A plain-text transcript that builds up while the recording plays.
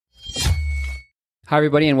Hi,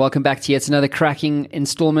 everybody, and welcome back to yet another cracking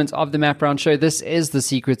installment of the Matt Brown Show. This is the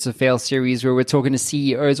Secrets of Fail series where we're talking to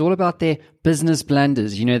CEOs all about their business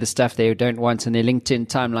blunders, the stuff they don't want on their LinkedIn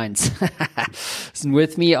timelines. And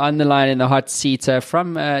with me on the line in the hot seat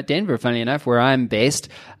from Denver, funnily enough, where I'm based,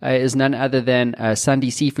 is none other than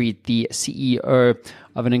Sundie Seefried, the CEO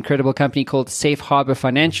of an incredible company called Safe Harbor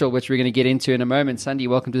Financial, which we're going to get into in a moment. Sundie,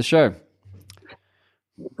 welcome to the show.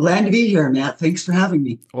 Glad to be here, Matt. Thanks for having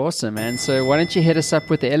me. Awesome, man. So why don't you hit us up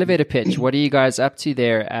with the elevator pitch? What are you guys up to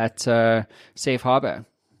there at Safe Harbor?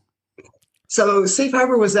 So Safe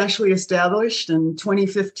Harbor was actually established in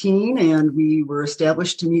 2015, and we were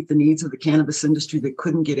established to meet the needs of the cannabis industry that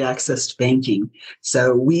couldn't get access to banking.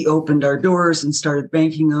 So we opened our doors and started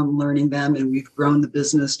banking them, learning them, and we've grown the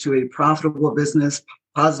business to a profitable business,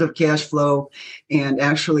 positive cash flow, and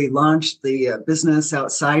actually launched the business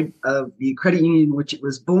outside of the credit union in which it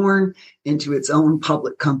was born into its own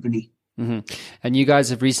public company. Mm-hmm. And you guys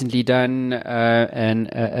have recently done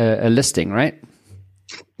a listing, right?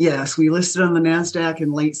 Yes, we listed on the NASDAQ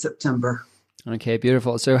in late September. Okay,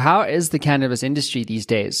 beautiful. So how is the cannabis industry these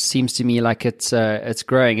days? Seems to me like it's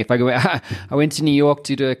growing. If I go, I went to New York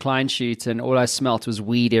to do a client shoot, and all I smelt was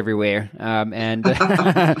weed everywhere. And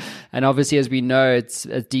and obviously, as we know, it's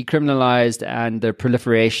decriminalized, and the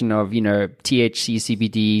proliferation of THC,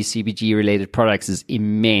 CBD, CBG related products is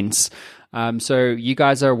immense. So you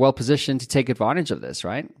guys are well positioned to take advantage of this,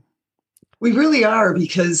 right? We really are,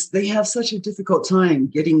 because they have such a difficult time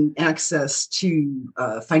getting access to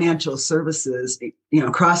financial services,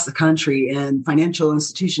 across the country, and financial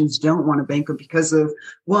institutions don't want to bank them because of,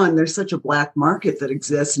 one, there's such a black market that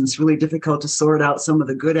exists, and it's really difficult to sort out some of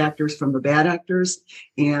the good actors from the bad actors.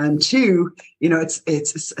 And two,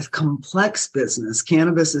 it's a complex business.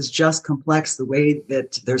 Cannabis is just complex, the way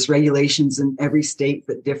that there's regulations in every state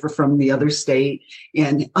that differ from the other state,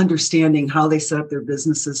 and understanding how they set up their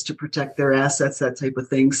businesses to protect their assets, that type of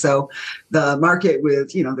thing. So the market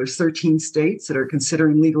with, there's 13 states that are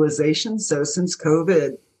considering legalization. So since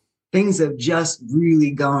COVID, things have just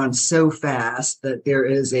really gone so fast that there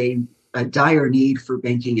is a dire need for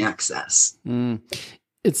banking access.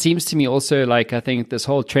 It seems to me also like, I think this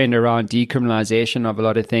whole trend around decriminalization of a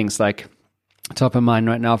lot of things, like top of mind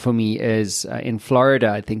right now for me is in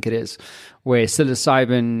Florida, I think it is, where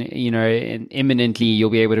psilocybin, imminently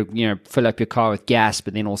you'll be able to, fill up your car with gas,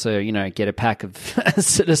 but then also, get a pack of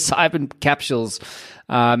psilocybin capsules.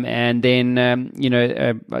 And then,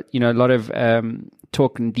 a lot of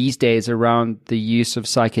talking these days around the use of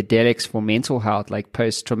psychedelics for mental health, like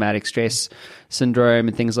post-traumatic stress syndrome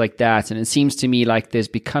and things like that. And it seems to me like there's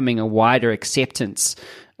becoming a wider acceptance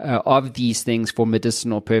of these things for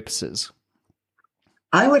medicinal purposes.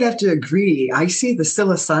 I would have to agree. I see the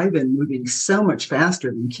psilocybin moving so much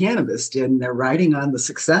faster than cannabis did, and they're riding on the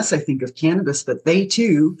success, I think, of cannabis, but they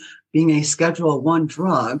too, being a Schedule I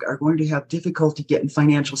drug, are going to have difficulty getting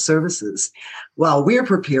financial services. While we're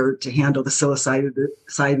prepared to handle the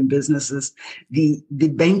psilocybin businesses, the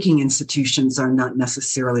banking institutions are not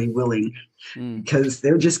necessarily willing because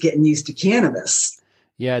they're just getting used to cannabis.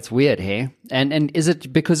 Yeah, it's weird, hey? And is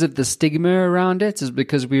it because of the stigma around it? Is it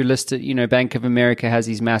because we listed, Bank of America has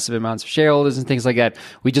these massive amounts of shareholders and things like that?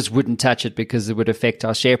 We just wouldn't touch it because it would affect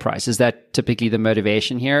our share price. Is that typically the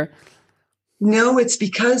motivation here? No, it's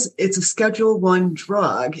because it's a Schedule I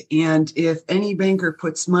drug. And if any banker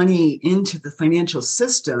puts money into the financial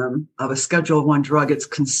system of a Schedule I drug, it's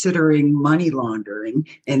considering money laundering,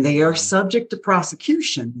 and they are subject to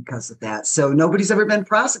prosecution because of that. So nobody's ever been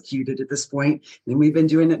prosecuted at this point. And we've been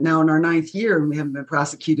doing it now in our 9th year, and we haven't been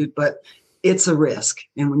prosecuted, but it's a risk.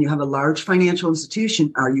 And when you have a large financial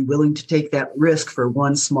institution, are you willing to take that risk for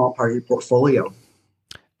one small part of your portfolio?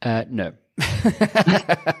 No.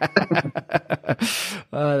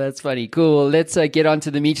 Oh, that's funny. Cool. Let's get on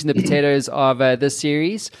to the meat and the potatoes of this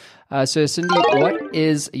series. So, Sundie, what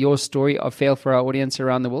is your story of fail for our audience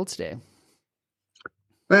around the world today?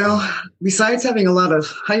 Well, besides having a lot of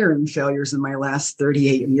hiring failures in my last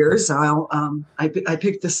 38 years, I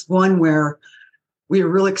picked this one where we were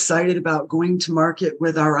real excited about going to market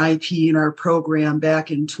with our IP and our program back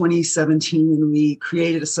in 2017, and we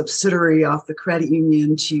created a subsidiary off the credit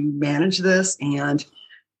union to manage this. And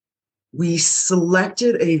we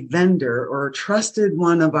selected a vendor, or trusted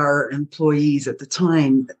one of our employees at the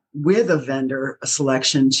time with a vendor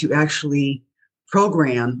selection to actually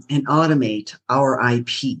program and automate our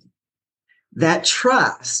IP. That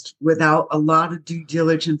trust, without a lot of due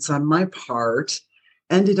diligence on my part,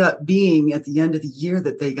 ended up being at the end of the year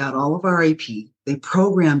that they got all of our IP, they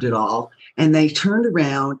programmed it all, and they turned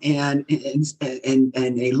around and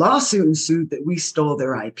a lawsuit ensued that we stole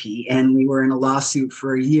their IP, and we were in a lawsuit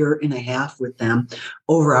for a year and a half with them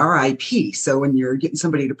over our IP. So when you're getting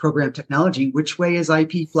somebody to program technology, which way is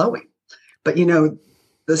IP flowing? But the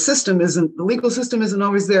legal system isn't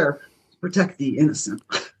always there to protect the innocent.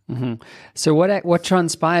 Mm-hmm. So what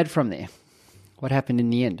transpired from there? What happened in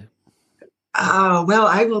the end? Well,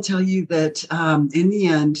 I will tell you that in the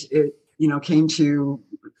end, it came to,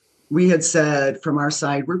 we had said from our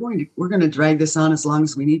side, we're going to drag this on as long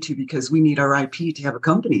as we need to, because we need our IP to have a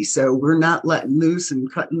company. So we're not letting loose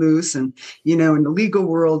and cutting loose. And in the legal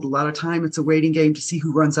world, a lot of time it's a waiting game to see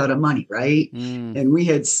who runs out of money, right? And we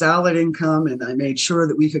had solid income, and I made sure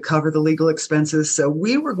that we could cover the legal expenses. So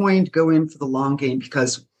we were going to go in for the long game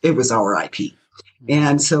because it was our IP.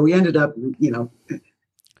 And so we ended up,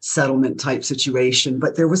 settlement type situation,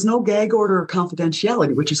 but there was no gag order or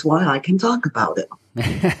confidentiality, which is why I can talk about it.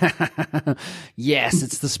 Yes,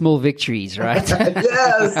 it's the small victories, right?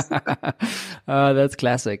 Yes. That's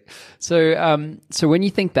classic. So when you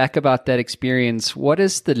think back about that experience, what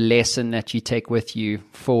is the lesson that you take with you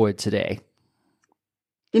forward today?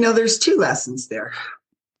 There's two lessons there.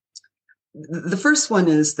 The first one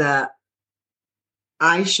is that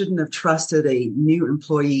I shouldn't have trusted a new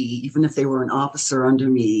employee, even if they were an officer under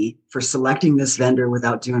me, for selecting this vendor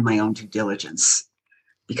without doing my own due diligence.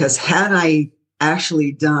 Because had I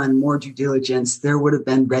actually done more due diligence, there would have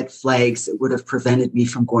been red flags that would have prevented me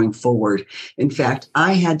from going forward. In fact,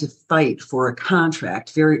 I had to fight for a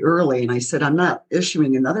contract very early, and I said, I'm not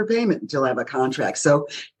issuing another payment until I have a contract. So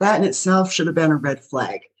that in itself should have been a red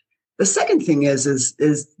flag. The second thing is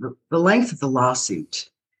the length of the lawsuit.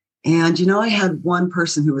 And, I had one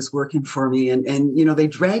person who was working for me, and they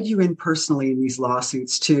drag you in personally in these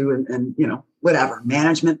lawsuits too. And whatever,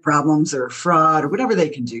 management problems or fraud or whatever they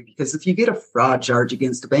can do, because if you get a fraud charge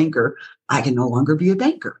against a banker, I can no longer be a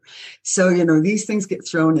banker. So, these things get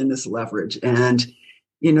thrown in as leverage. And,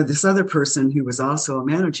 this other person who was also a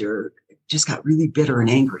manager just got really bitter and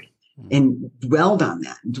angry and dwelled on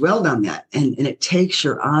that. And it takes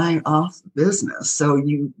your eye off the business. So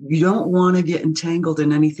you don't want to get entangled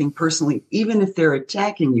in anything personally, even if they're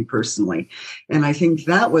attacking you personally. And I think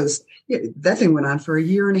that thing went on for a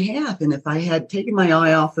year and a half. And if I had taken my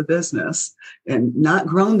eye off the business and not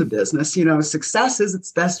grown the business, success is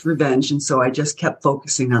its best revenge. And so I just kept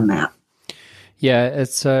focusing on that. Yeah,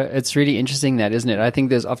 it's really interesting that, isn't it? I think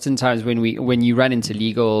there's oftentimes when you run into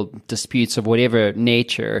legal disputes of whatever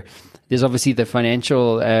nature, there's obviously the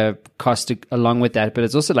financial cost along with that, but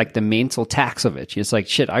it's also like the mental tax of it. It's like,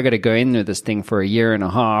 shit, I got to go in with this thing for a year and a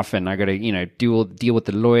half, and I got to deal with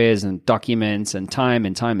the lawyers and documents and time,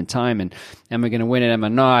 and am I going to win it? Am I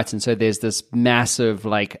not? And so there's this massive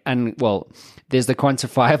there's the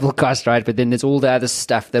quantifiable cost, right? But then there's all the other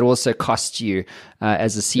stuff that also costs you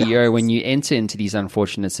as a CEO when you enter into these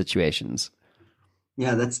unfortunate situations.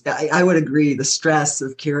 Yeah, I would agree. The stress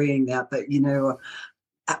of carrying that, but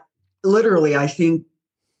literally, I think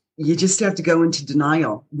you just have to go into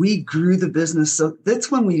denial. We grew the business, so that's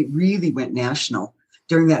when we really went national.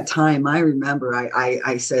 During that time, I remember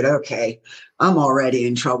I said, okay, I'm already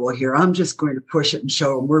in trouble here. I'm just going to push it and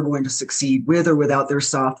show them we're going to succeed with or without their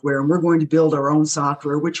software. And we're going to build our own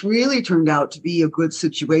software, which really turned out to be a good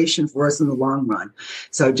situation for us in the long run.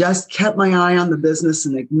 So just kept my eye on the business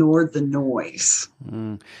and ignored the noise.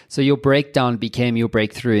 So your breakdown became your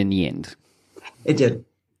breakthrough in the end. It did.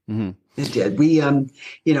 Mm-hmm. It did. We,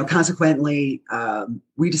 consequently,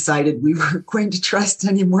 we decided we weren't going to trust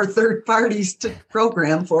any more third parties to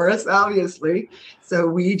program for us, obviously. So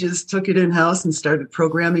we just took it in-house and started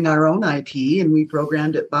programming our own IP, and we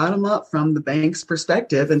programmed it bottom up from the bank's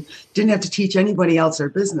perspective and didn't have to teach anybody else our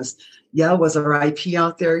business. Yeah, was our IP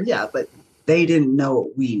out there? Yeah, but they didn't know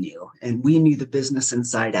what we knew, and we knew the business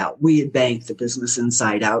inside out. We had banked the business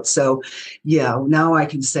inside out. So, yeah, now I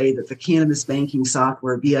can say that the cannabis banking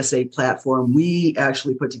software BSA platform we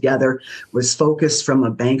actually put together was focused from a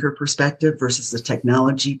banker perspective versus a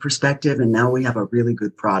technology perspective. And now we have a really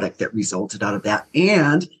good product that resulted out of that.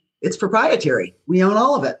 And it's proprietary. We own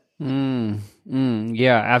all of it.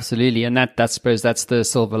 Yeah, absolutely. And I suppose that's the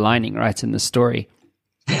silver lining, right, in the story.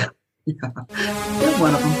 Yeah. You're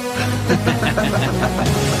one of them.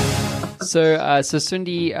 So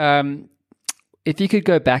Sundie, if you could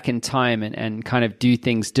go back in time and kind of do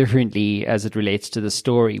things differently as it relates to the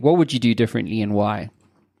story, what would you do differently and why?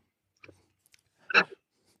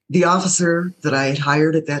 The officer that I had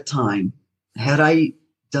hired at that time, had I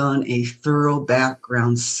done a thorough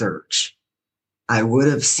background search, I would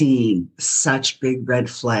have seen such big red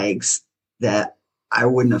flags that I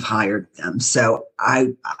wouldn't have hired them. So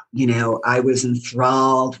I was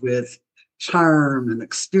enthralled with charm and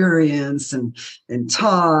experience and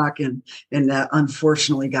talk, and that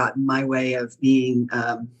unfortunately got in my way of being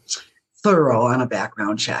thorough on a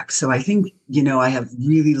background check. So I think, I have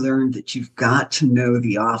really learned that you've got to know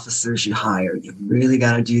the officers you hire. You've really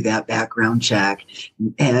got to do that background check,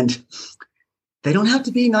 and they don't have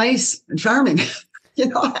to be nice and charming.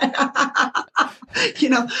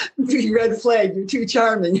 Red flag, you're too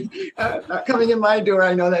charming. Coming in my door,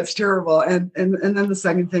 I know that's terrible. And then the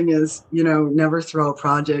second thing is, never throw a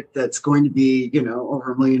project that's going to be,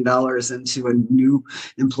 over $1 million into a new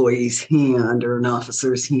employee's hand or an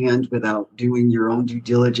officer's hand without doing your own due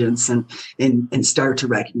diligence and start to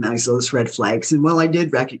recognize those red flags. And while I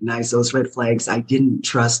did recognize those red flags, I didn't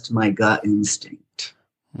trust my gut instinct.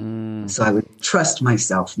 So I would trust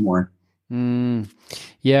myself more.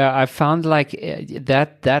 Yeah, I found like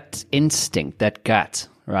that instinct, that gut,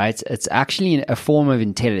 right? It's actually a form of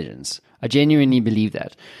intelligence. I genuinely believe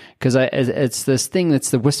that, because it's this thing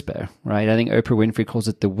that's the whisper, right? I think Oprah Winfrey calls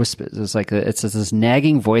it the whispers. It's like it's this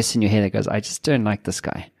nagging voice in your head that goes, I just don't like this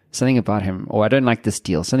guy. Something about him, or I don't like this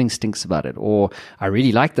deal. Something stinks about it, or I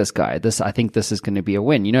really like this guy. I think this is going to be a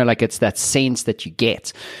win. Like it's that sense that you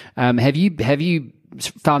get. Have you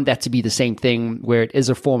found that to be the same thing, where it is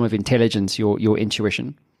a form of intelligence, your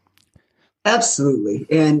intuition? Absolutely.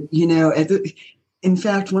 And, in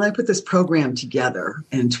fact, when I put this program together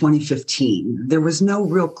in 2015, there was no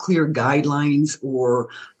real clear guidelines or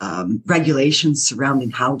regulations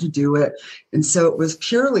surrounding how to do it. And so it was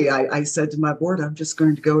purely, I said to my board, I'm just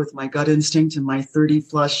going to go with my gut instinct and my 30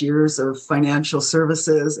 plus years of financial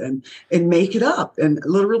services and make it up. And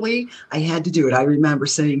literally, I had to do it. I remember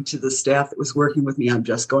saying to the staff that was working with me, I'm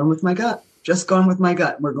just going with my gut. Just going with my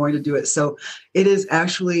gut. We're going to do it. So it is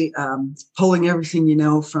actually pulling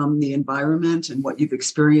everything from the environment and what you've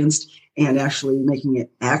experienced, and actually making it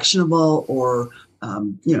actionable, or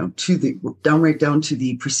right down to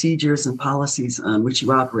the procedures and policies on which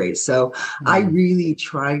you operate. So I really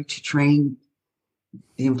try to train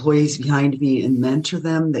the employees behind me and mentor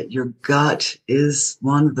them that your gut is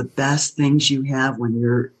one of the best things you have when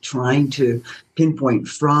you're trying to pinpoint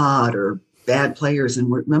fraud or bad players.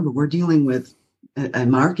 And remember, we're dealing with a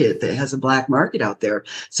market that has a black market out there.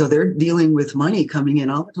 So they're dealing with money coming in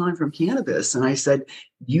all the time from cannabis. And I said,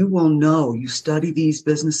 you will know, you study these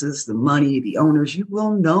businesses, the money, the owners, you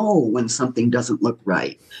will know when something doesn't look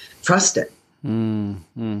right. Trust it.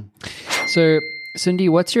 So, Sundie,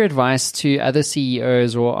 what's your advice to other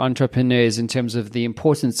CEOs or entrepreneurs in terms of the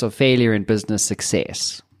importance of failure in business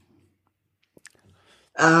success?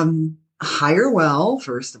 Hire well,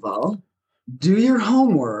 first of all. Do your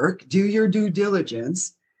homework, do your due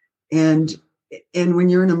diligence. And when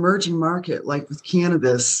you're in an emerging market, like with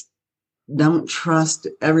cannabis, don't trust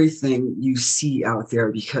everything you see out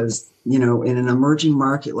there, because, in an emerging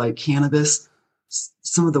market like cannabis,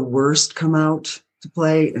 some of the worst come out to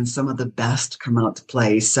play and some of the best come out to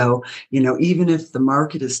play. So, even if the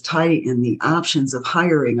market is tight and the options of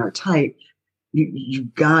hiring are tight,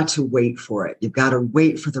 you've got to wait for it. You've got to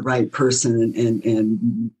wait for the right person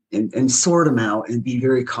and sort them out, and be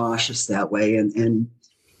very cautious that way, and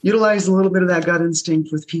utilize a little bit of that gut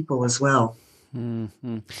instinct with people as well.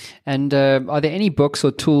 Mm-hmm. And are there any books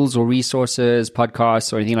or tools or resources,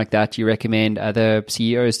 podcasts or anything like that you recommend other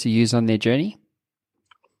CEOs to use on their journey?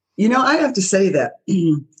 I have to say that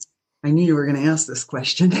I knew you were going to ask this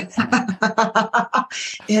question.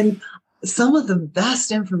 And some of the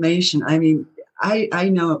best information, I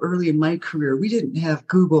know early in my career, we didn't have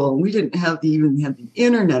Google, and we didn't even have the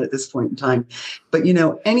internet at this point in time. But,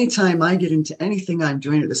 anytime I get into anything I'm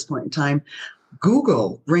doing at this point in time,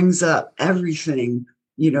 Google brings up everything,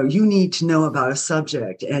 you need to know about a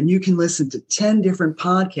subject, and you can listen to 10 different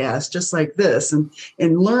podcasts just like this and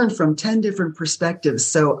learn from 10 different perspectives.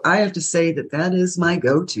 So I have to say that is my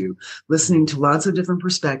go-to, listening to lots of different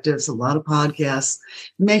perspectives, a lot of podcasts,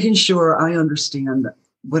 making sure I understand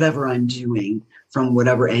whatever I'm doing from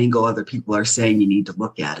whatever angle other people are saying you need to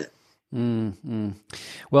look at it.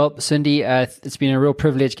 Well, Sundie, it's been a real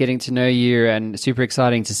privilege getting to know you, and super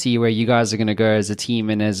exciting to see where you guys are going to go as a team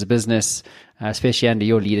and as a business, especially under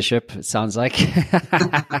your leadership, it sounds like.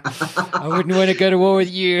 I wouldn't want to go to war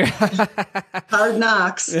with you. Hard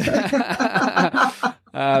knocks.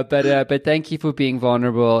 But thank you for being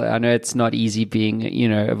vulnerable. I know it's not easy being,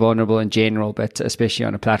 vulnerable in general, but especially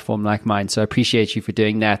on a platform like mine. So I appreciate you for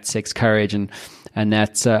doing that. It takes courage, and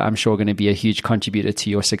that's, I'm sure, going to be a huge contributor to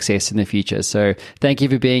your success in the future. So thank you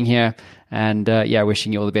for being here, and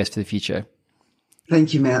wishing you all the best for the future.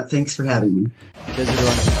 Thank you, Matt. Thanks for having me. Cheers,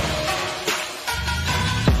 everyone.